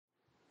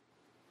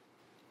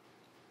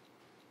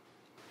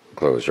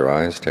close your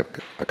eyes, take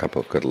a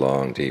couple of good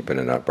long, deep in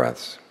and out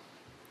breaths.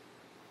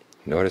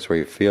 Notice where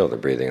you feel the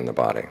breathing in the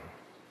body.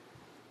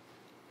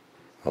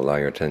 Allow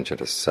your attention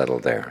to settle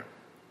there.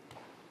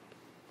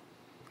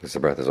 Because the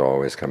breath is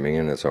always coming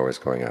in, it's always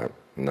going out.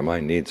 And the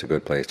mind needs a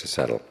good place to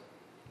settle.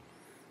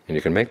 And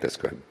you can make this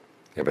good.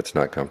 If it's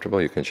not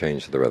comfortable, you can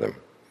change the rhythm.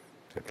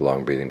 If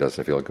long breathing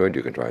doesn't feel good,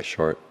 you can try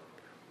short,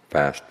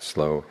 fast,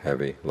 slow,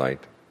 heavy,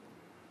 light,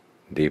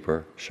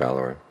 deeper,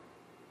 shallower,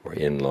 or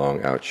in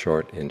long, out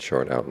short,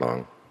 out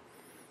long.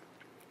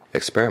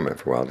 Experiment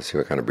for a while to see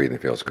what kind of breathing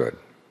feels good.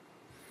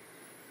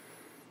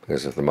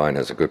 Because if the mind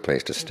has a good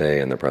place to stay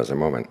in the present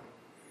moment,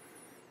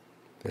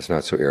 it's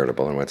not so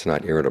irritable, and when it's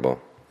not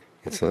irritable,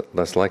 it's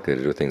less likely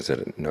to do things that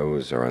it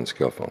knows are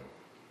unskillful.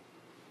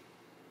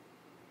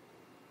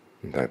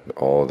 In fact,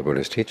 all the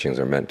Buddha's teachings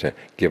are meant to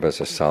give us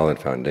a solid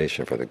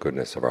foundation for the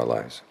goodness of our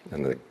lives.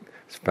 And the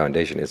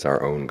foundation is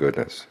our own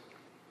goodness.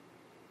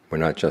 We're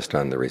not just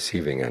on the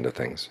receiving end of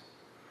things.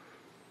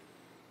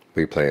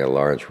 We play a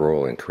large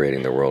role in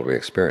creating the world we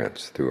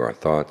experience through our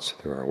thoughts,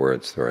 through our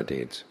words, through our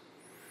deeds.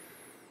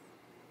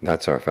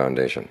 That's our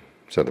foundation.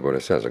 So the Buddha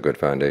says a good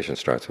foundation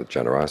starts with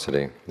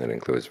generosity, that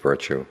includes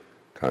virtue,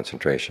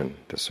 concentration,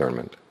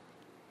 discernment.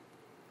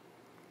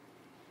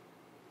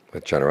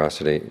 With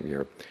generosity,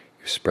 you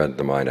spread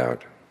the mind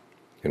out.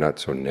 You're not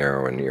so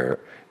narrow in your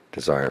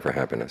desire for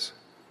happiness.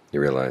 You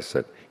realize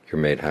that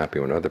you're made happy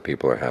when other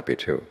people are happy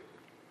too.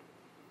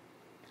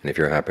 And if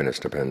your happiness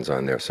depends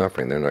on their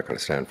suffering, they're not going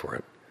to stand for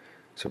it.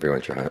 So if you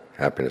want your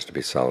happiness to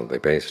be solidly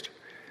based,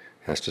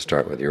 it has to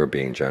start with your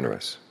being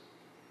generous.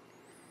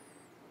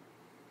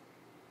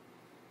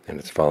 And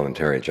it's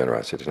voluntary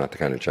generosity. It's not the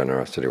kind of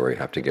generosity where you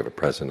have to give a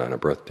present on a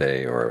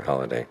birthday or a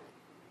holiday.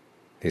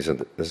 This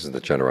is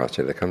the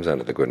generosity that comes out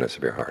of the goodness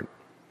of your heart.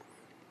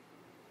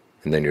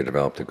 And then you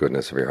develop the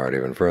goodness of your heart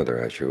even further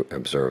as you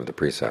observe the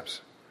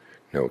precepts.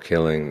 No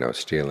killing, no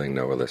stealing,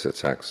 no illicit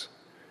sex,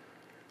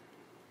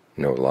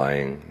 no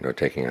lying, no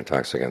taking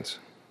intoxicants.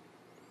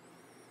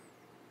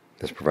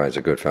 This provides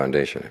a good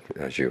foundation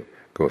as you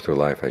go through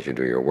life, as you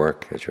do your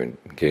work, as you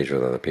engage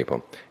with other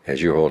people,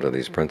 as you hold to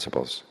these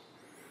principles,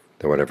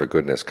 that whatever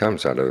goodness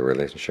comes out of the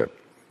relationship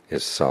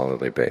is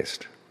solidly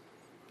based.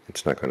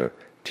 It's not going to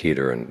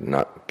teeter and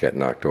not get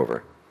knocked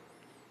over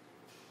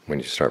when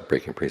you start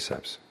breaking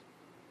precepts.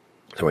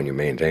 So when you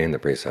maintain the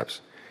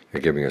precepts,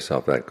 you're giving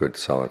yourself that good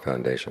solid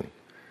foundation.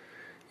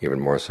 Even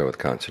more so with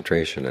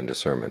concentration and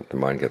discernment. The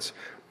mind gets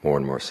more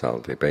and more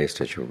solidly based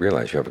as you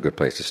realize you have a good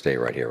place to stay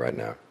right here, right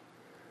now.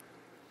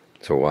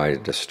 So why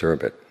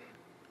disturb it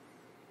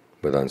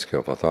with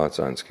unskillful thoughts,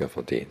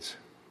 unskillful deeds?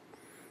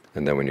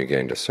 And then when you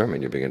gain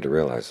discernment, you begin to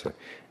realize that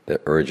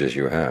the urges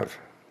you have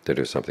to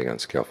do something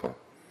unskillful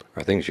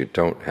are things you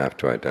don't have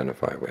to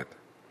identify with.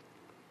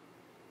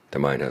 The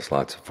mind has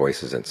lots of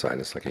voices inside.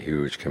 It's like a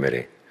huge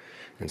committee.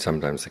 And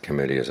sometimes the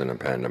committee is in a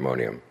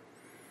pandemonium.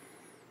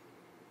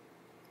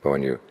 But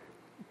when you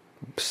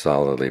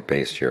solidly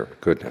base your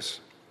goodness,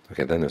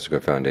 okay, then there's a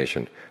good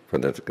foundation for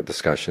the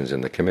discussions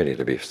in the committee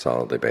to be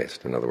solidly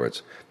based. In other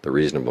words, the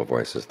reasonable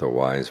voices, the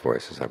wise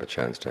voices have a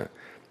chance to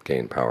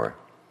gain power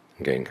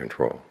and gain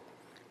control.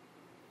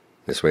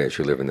 This way, as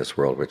you live in this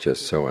world which is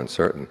so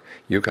uncertain,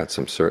 you've got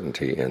some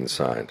certainty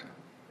inside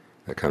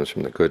that comes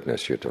from the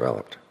goodness you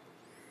developed.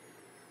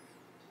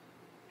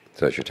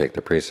 So as you take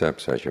the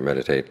precepts, as you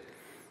meditate,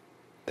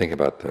 think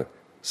about the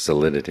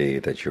solidity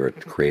that you're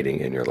creating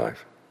in your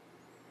life.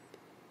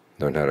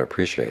 Learn how to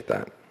appreciate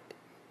that.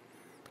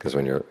 Because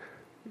when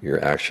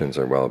your actions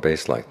are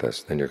well-based like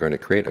this, then you're going to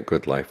create a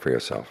good life for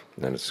yourself,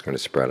 and it's going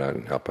to spread out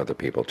and help other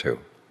people too.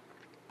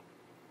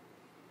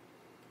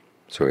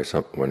 So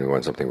when you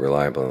want something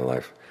reliable in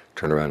life,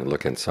 turn around and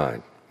look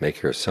inside.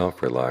 Make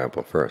yourself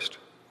reliable first.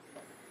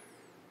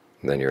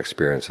 And then your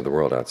experience of the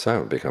world outside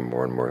will become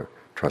more and more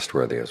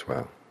trustworthy as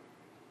well.